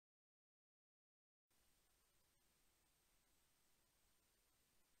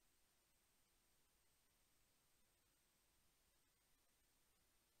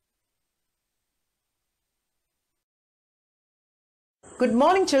Good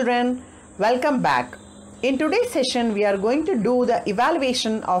morning children, welcome back. In today's session we are going to do the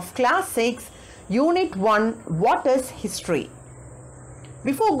evaluation of class 6 unit 1 what is history.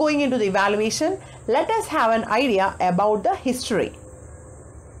 Before going into the evaluation, let us have an idea about the history.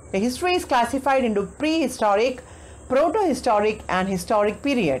 The history is classified into prehistoric, protohistoric and historic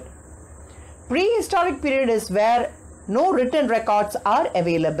period. Prehistoric period is where no written records are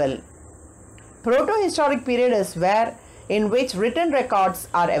available. Protohistoric period is where in which written records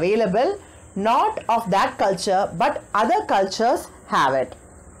are available, not of that culture but other cultures have it.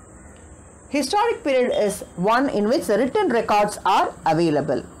 Historic period is one in which the written records are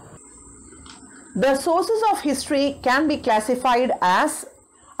available. The sources of history can be classified as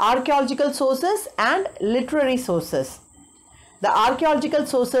archaeological sources and literary sources. The archaeological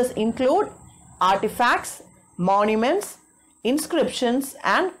sources include artifacts, monuments, inscriptions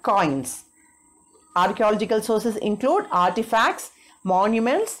and coins. Archaeological sources include artifacts,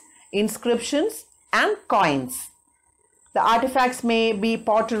 monuments, inscriptions and coins. The artifacts may be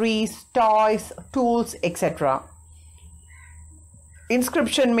potteries, toys, tools, etc.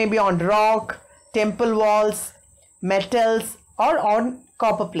 Inscription may be on rock, temple walls, metals or on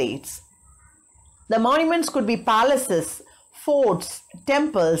copper plates. The monuments could be palaces, forts,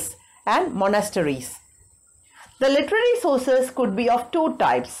 temples and monasteries. The literary sources could be of two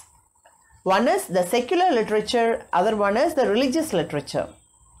types. One is the secular literature, other one is the religious literature.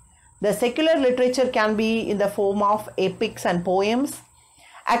 The secular literature can be in the form of epics and poems,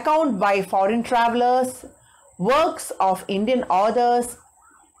 account by foreign travelers, works of Indian authors,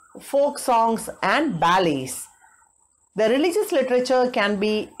 folk songs and ballets. The religious literature can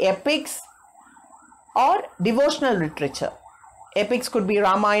be epics or devotional literature. Epics could be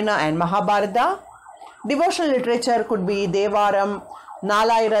Ramayana and Mahabharata. Devotional literature could be Devaram,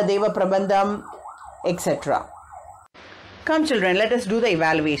 Nalayira Deva Prabandham, etc. Come children, let us do the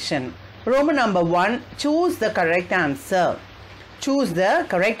evaluation. Roman number 1, choose the correct answer. Choose the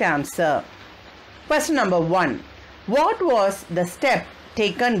correct answer. Question number 1. What was the step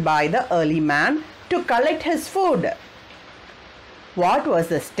taken by the early man to collect his food? What was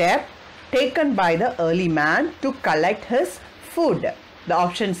the step taken by the early man to collect his food? The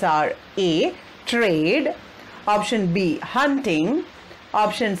options are A. Trade, option B. Hunting,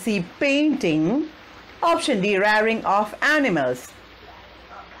 option C. Painting, option D. Rearing of animals.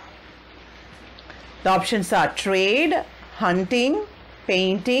 The options are trade, hunting,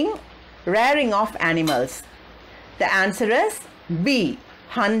 painting, rearing of animals. The answer is B.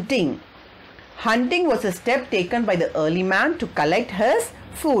 Hunting. Hunting was a step taken by the early man to collect his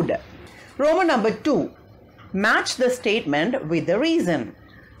food. Roman number 2. Match the statement with the reason.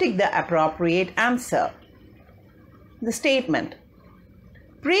 Tick the appropriate answer. The statement.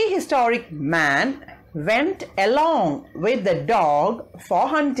 Prehistoric man went along with the dog for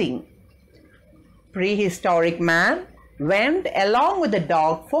hunting. Prehistoric man went along with the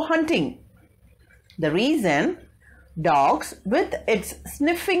dog for hunting. The reason, dogs with its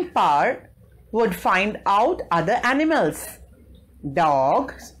sniffing power would find out other animals.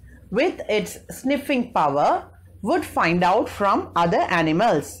 Dogs with its sniffing power would find out from other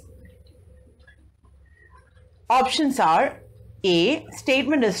animals. Options are A.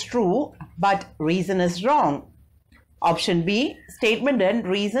 Statement is true but reason is wrong. Option B. Statement and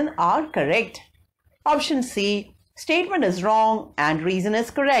reason are correct. Option C. Statement is wrong and reason is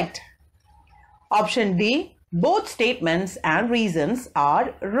correct. Option D. Both statements and reasons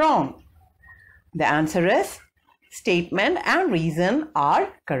are wrong. The answer is statement and reason are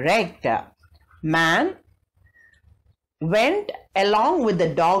correct. Man went along with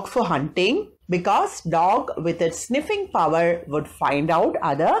the dog for hunting because dog with its sniffing power would find out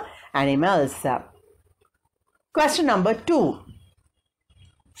other animals. Question number 2.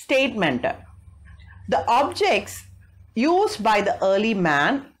 Statement. The objects used by the early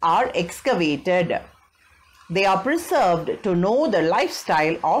man are excavated. They are preserved to know the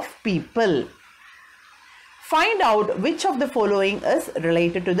lifestyle of people. Find out which of the following is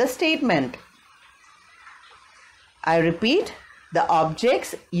related to the statement. I repeat, the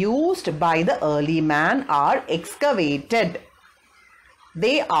objects used by the early man are excavated.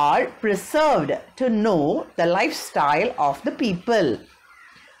 They are preserved to know the lifestyle of the people.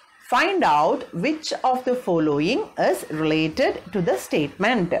 Find out which of the following is related to the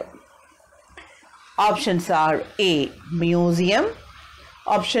statement. Options are A. Museum,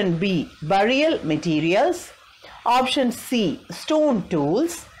 option B. Burial materials, option C. Stone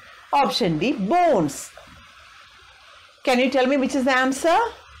tools, option D. Bones. Can you tell me which is the answer?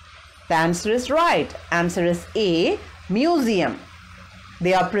 The answer is right. Answer is A. Museum.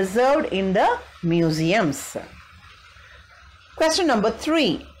 They are preserved in the museums. Question number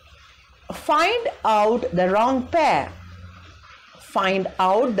 3. Find out the wrong pair. Find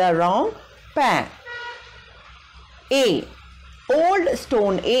out the wrong pair. A. Old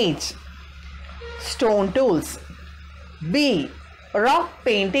Stone Age. Stone tools. B. Rock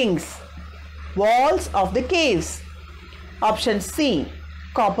paintings. Walls of the caves. Option C.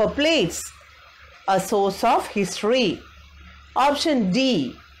 Copper plates. A source of history. Option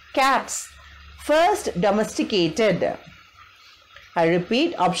D. Cats. First domesticated. I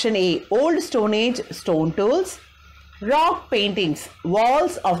repeat, option A. Old Stone Age stone tools. Rock paintings.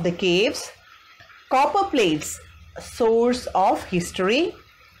 Walls of the caves. Copper plates. Source of history.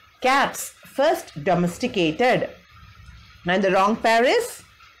 Cats. First domesticated. And the wrong pair is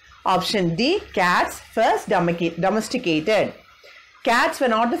option D. Cats. First domesticated. Cats were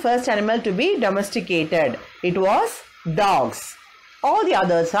not the first animal to be domesticated. It was dogs. All the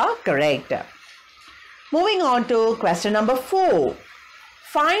others are correct. Moving on to question number 4.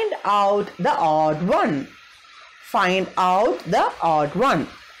 Find out the odd one. Find out the odd one.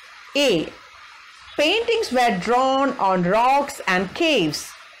 A. Paintings were drawn on rocks and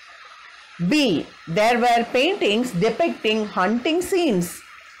caves. B. There were paintings depicting hunting scenes.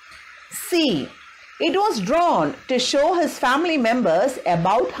 C. It was drawn to show his family members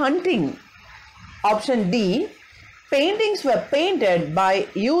about hunting. Option D. Paintings were painted by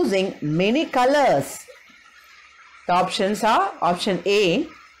using many colors. The options are option A.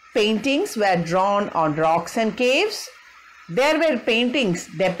 Paintings were drawn on rocks and caves. There were paintings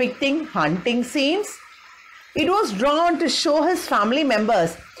depicting hunting scenes. It was drawn to show his family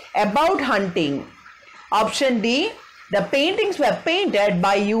members about hunting. Option D. The paintings were painted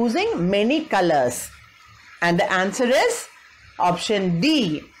by using many colors. And the answer is option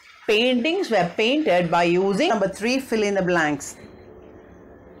D. Paintings were painted by using. Number 3, fill in the blanks.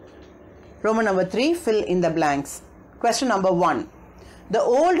 Roman number 3, fill in the blanks. Question number 1. The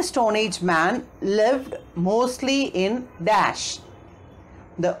old Stone Age man lived mostly in dash.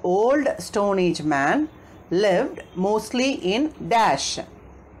 The old Stone Age man lived mostly in dash.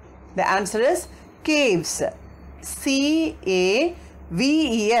 The answer is caves.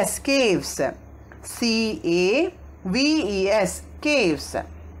 C-A-V-E-S, caves. C-A-V-E-S, caves.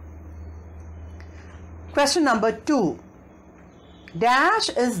 Question number 2. Dash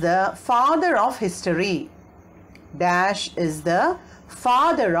is the father of history. Dash is the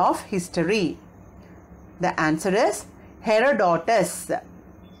father of history. The answer is Herodotus.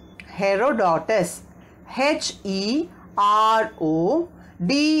 Herodotus.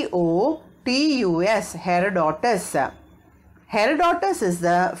 H-E-R-O-D-O-T-U-S. Herodotus. Herodotus is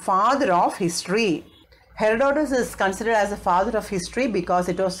the father of history. Herodotus is considered as the father of history because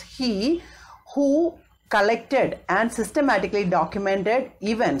it was he who collected and systematically documented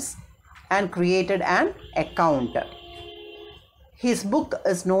events and created an account. His book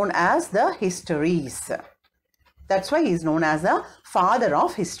is known as the Histories. That's why he is known as the father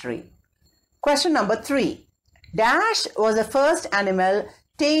of history. Question number 3. Dash was the first animal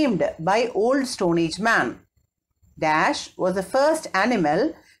tamed by old Stone Age man. Dash was the first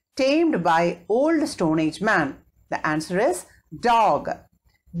animal tamed by old Stone Age man. The answer is dog.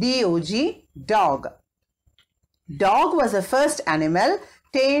 D-O-G, dog. Dog was the first animal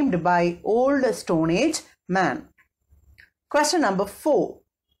tamed by old Stone Age man. Question number 4.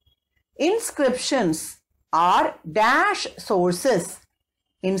 Inscriptions are dash sources.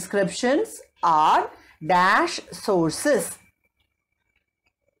 Inscriptions are dash sources.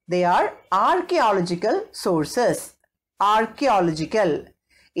 They are archaeological sources. Archaeological.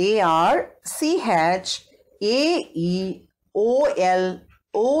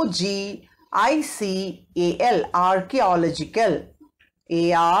 A-R-C-H-A-E-O-L-O-G-I-C-A-L. Archaeological.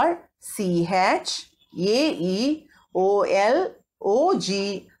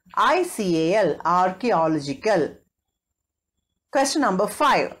 A-R-C-H-A-E-O-L-O-G-I-C-A-L. Archaeological. Question number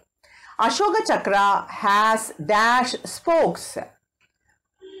 5. Ashoka Chakra has dash spokes.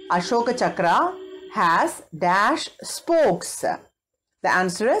 Ashoka Chakra has dash spokes. The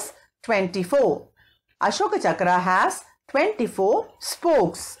answer is 24. Ashoka Chakra has 24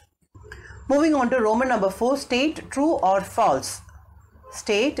 spokes. Moving on to Roman number 4. State true or false.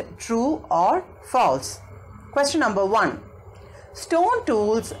 State true or false. Question number 1. Stone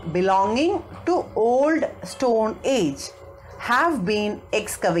tools belonging to old Stone Age have been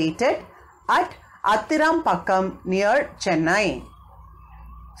excavated at Athirampakkam near Chennai.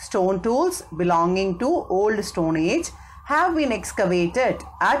 Stone tools belonging to old Stone Age have been excavated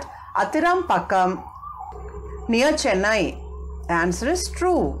at Athirampakkam near Chennai. The answer is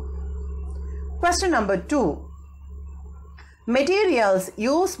true. Question number 2. Materials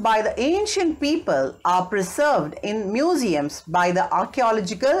used by the ancient people are preserved in museums by the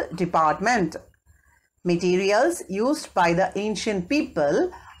archaeological department. Materials used by the ancient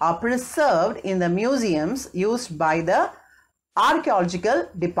people are preserved in the museums used by the archaeological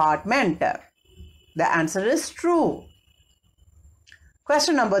department. The answer is true.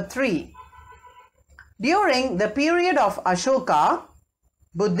 Question number 3. During the period of Ashoka,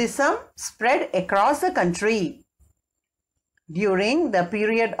 Buddhism spread across the country. During the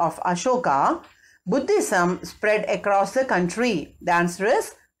period of Ashoka, Buddhism spread across the country. The answer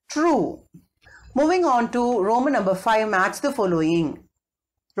is true. Moving on to Roman number 5, match the following.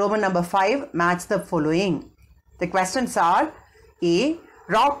 Roman number 5, match the following. The questions are A.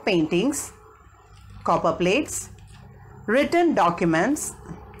 Rock paintings, copper plates, written documents,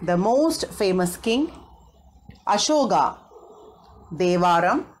 the most famous king, Ashoka,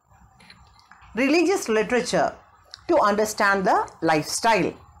 Devaram, religious literature to understand the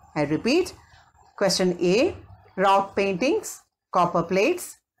lifestyle. I repeat, question A, rock paintings, copper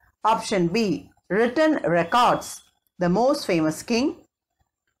plates. Option B, written records, the most famous king.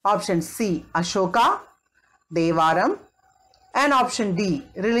 Option C, Ashoka, Devaram. And option D,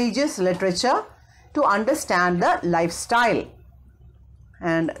 religious literature to understand the lifestyle.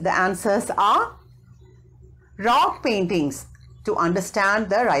 And the answers are rock paintings to understand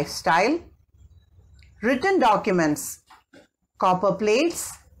the lifestyle, written documents, copper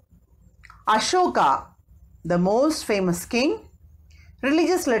plates, Ashoka, the most famous king,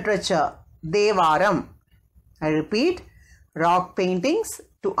 religious literature, Devaram. I repeat, rock paintings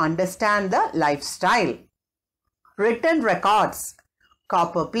to understand the lifestyle, written records,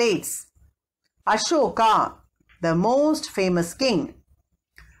 copper plates, Ashoka, the most famous king,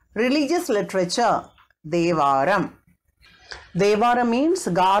 religious literature, Devaram. Devaram means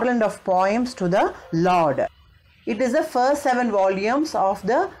garland of poems to the Lord. It is the first 7 volumes of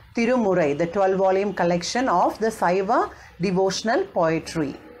the Tirumurai, the 12-volume collection of the Saiva devotional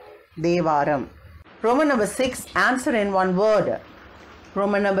poetry. Devaram. Roman number 6, answer in one word.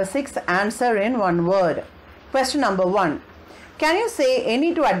 Roman number 6, answer in one word. Question number 1. Can you say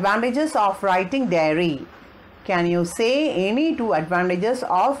any 2 advantages of writing diary? Can you say any 2 advantages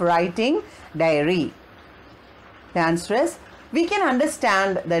of writing diary? The answer is, we can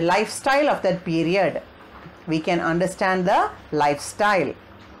understand the lifestyle of that period. We can understand the lifestyle.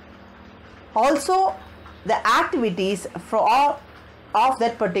 Also, the activities of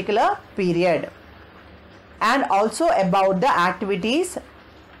that particular period. And also about the activities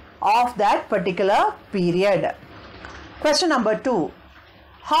of that particular period. Question number 2.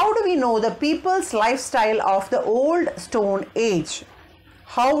 How do we know the people's lifestyle of the old Stone Age?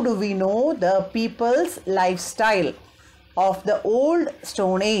 How do we know the people's lifestyle of the old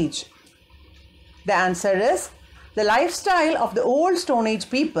Stone Age? The answer is, the lifestyle of the old Stone Age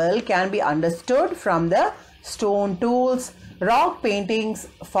people can be understood from the stone tools, rock paintings,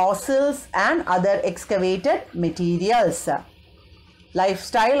 fossils and other excavated materials.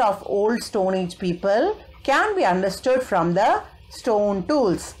 Lifestyle of old Stone Age people can be understood from the stone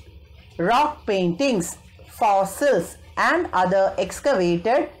tools, rock paintings, fossils and other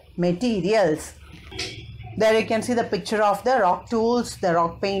excavated materials. There you can see the picture of the rock tools, the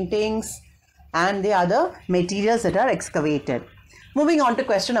rock paintings and the other materials that are excavated. Moving on to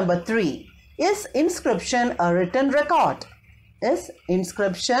question number 3. Is inscription a written record? Is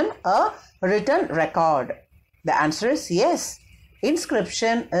inscription a written record? The answer is yes.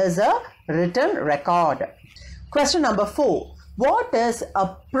 Inscription is a written record. Question number 4. What is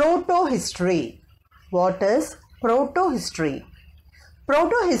a proto-history? What is proto-history?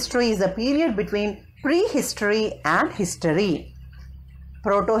 Proto-history is a period between prehistory and history.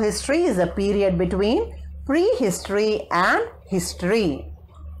 Proto-history is a period between prehistory and history.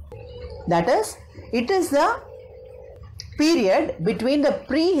 That is, it is the period between the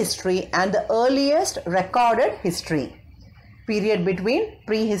prehistory and the earliest recorded history. Period between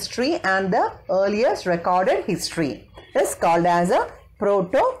prehistory and the earliest recorded history is called as a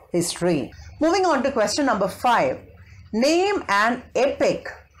proto-history. Moving on to question number 5. Name an epic.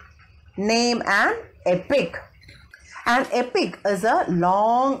 Name an epic. An epic is a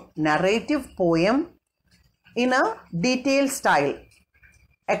long narrative poem in a detailed style,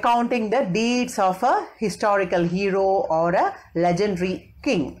 accounting the deeds of a historical hero or a legendary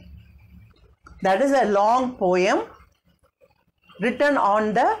king. That is a long poem written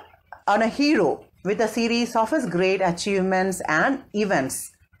on a hero with a series of his great achievements and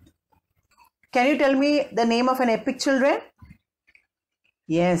events. Can you tell me the name of an epic, children?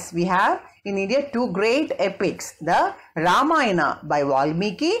 Yes, we have in India 2 great epics, the Ramayana by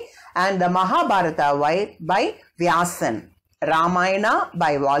Valmiki and the Mahabharata by Vyasan. Ramayana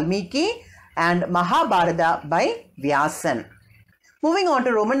by Valmiki and Mahabharata by Vyasan. Moving on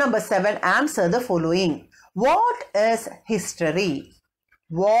to Roman number 7, answer the following. What is history?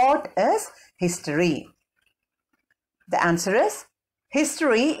 What is history? The answer is,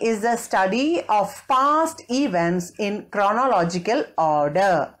 history is the study of past events in chronological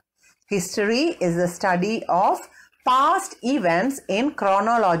order. History is the study of past events in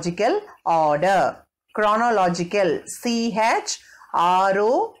chronological order. Chronological,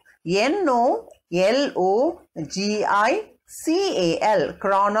 C-H-R-O-N-O-L-O-G-I-C-A-L,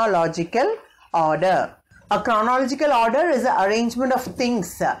 chronological order. A chronological order is the arrangement of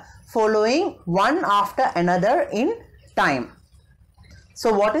things following one after another in time.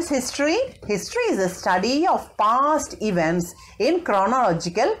 So what is history? History is the study of past events in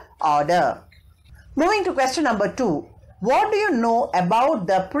chronological order. Moving to question number 2. What do you know about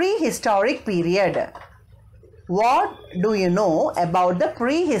the prehistoric period? What do you know about the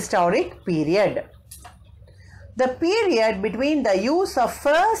prehistoric period? The period between the use of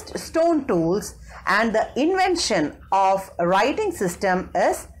first stone tools and the invention of a writing system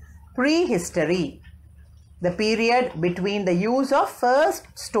is prehistory. The period between the use of first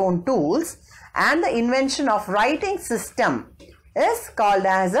stone tools and the invention of writing system is called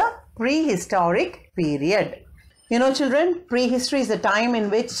as a prehistoric period. You know, children, prehistory is the time in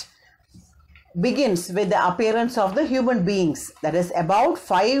which begins with the appearance of the human beings, that is about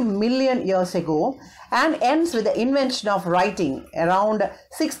 5 million years ago, and ends with the invention of writing around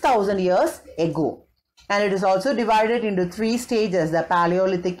 6,000 years ago. And it is also divided into 3 stages: the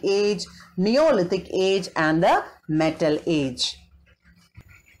Paleolithic age, Neolithic age and the Metal age.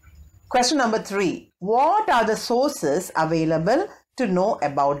 Question number 3. What are the sources available to know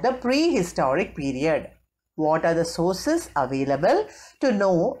about the prehistoric period? What are the sources available to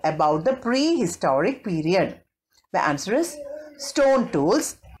know about the prehistoric period? The answer is stone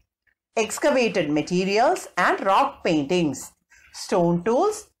tools, excavated materials and rock paintings. Stone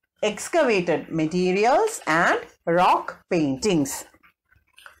tools, excavated materials and rock paintings.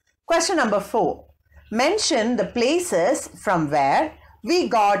 Question number 4. Mention the places from where we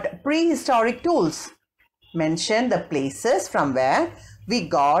got prehistoric tools. Mention the places from where we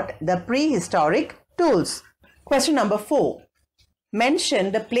got the prehistoric tools. Question number 4.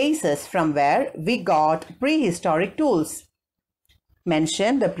 Mention the places from where we got prehistoric tools.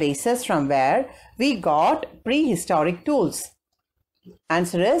 Mention the places from where we got prehistoric tools.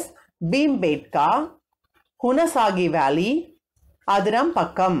 Answer is Bhimbetka, Hunasagi Valley,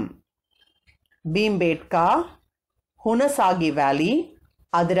 Adirampakkam. Bhimbetka, Hunasagi Valley,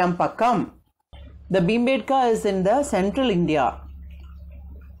 Adirampakkam. The Bhimbetka is in the central India,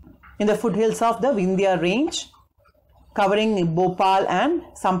 in the foothills of the Vindhya range, covering Bhopal and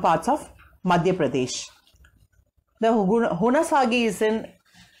some parts of Madhya Pradesh. The Hunasagi is in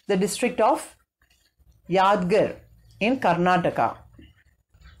the district of Yadgir in Karnataka.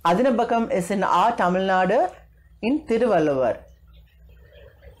 Adirampakkam is in our Tamilnadu in Tiruvallur.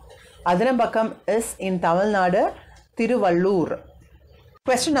 Adirampakkam is in Tamil Nadu, Tiruvallur.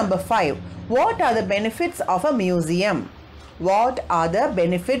 Question number 5. What are the benefits of a museum? What are the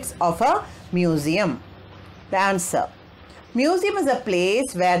benefits of a museum? The answer. Museum is a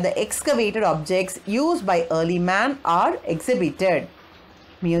place where the excavated objects used by early man are exhibited.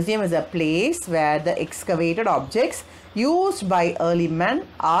 Museum is a place where the excavated objects used by early men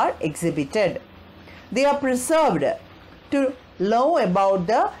are exhibited. They are preserved to know about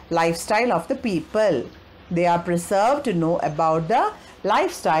the lifestyle of the people. They are preserved to know about the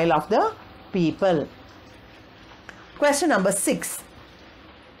lifestyle of the people. Question number 6.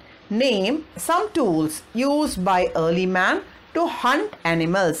 Name some tools used by early man to hunt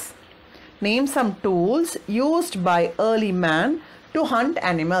animals. Name some tools used by early man to hunt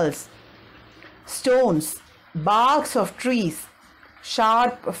animals. Stones, barks of trees,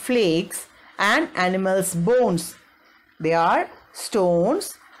 sharp flakes and animals' bones. They are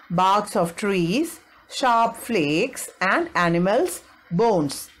stones, barks of trees, sharp flakes and animals'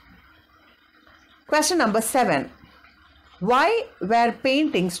 bones. Question number 7. Why were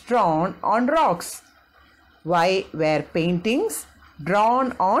paintings drawn on rocks? Why were paintings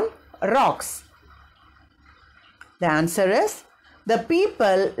drawn on rocks? The answer is, the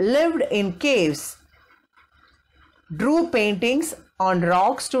people lived in caves, drew paintings on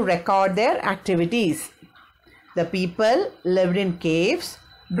rocks to record their activities. The people lived in caves,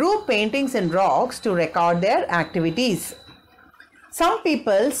 drew paintings in rocks to record their activities. Some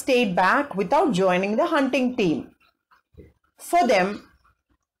people stayed back without joining the hunting team. For their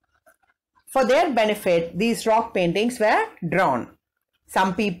benefit, these rock paintings were drawn.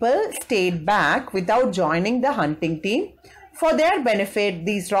 Some people stayed back without joining the hunting team. For their benefit,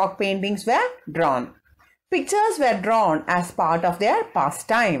 these rock paintings were drawn. Pictures were drawn as part of their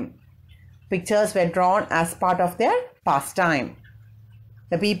pastime. Pictures were drawn as part of their pastime.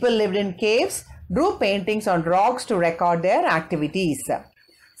 The people lived in caves, drew paintings on rocks to record their activities.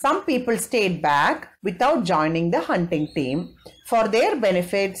 Some people stayed back without joining the hunting team. For their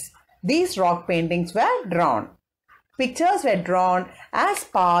benefits, these rock paintings were drawn. Pictures were drawn as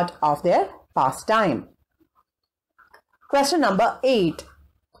part of their pastime. Question number 8.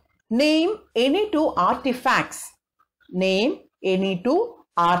 Name any two artifacts. Name any two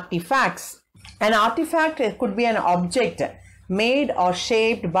artifacts. An artifact could be an object made or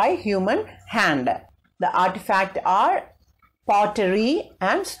shaped by human hand. The artifacts are pottery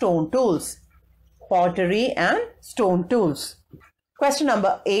and stone tools. Pottery and stone tools. Question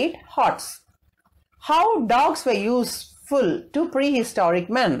number 8. Hots. How dogs were useful to prehistoric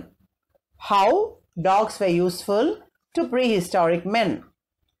men? How dogs were useful to prehistoric men?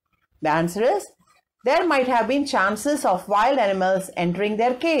 The answer is, there might have been chances of wild animals entering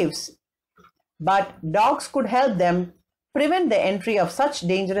their caves, but dogs could help them prevent the entry of such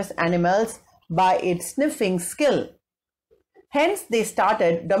dangerous animals by its sniffing skill. Hence, they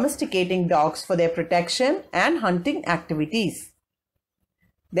started domesticating dogs for their protection and hunting activities.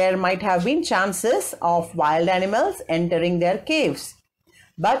 There might have been chances of wild animals entering their caves,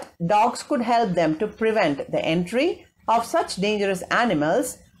 but dogs could help them to prevent the entry of such dangerous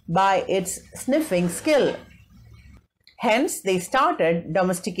animals by its sniffing skill. Hence, they started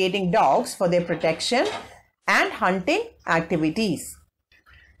domesticating dogs for their protection and hunting activities.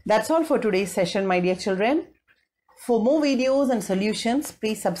 That's all for today's session, my dear children. For more videos and solutions,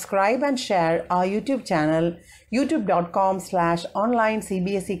 please subscribe and share our YouTube channel, youtube.com/online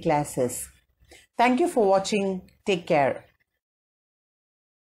CBSE classes. Thank you for watching. Take care.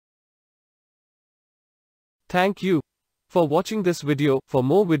 Thank you for watching this video. For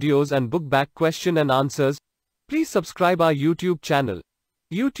more videos and book back question and answers, please subscribe our YouTube channel,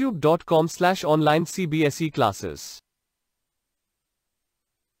 youtube.com/online CBSE classes.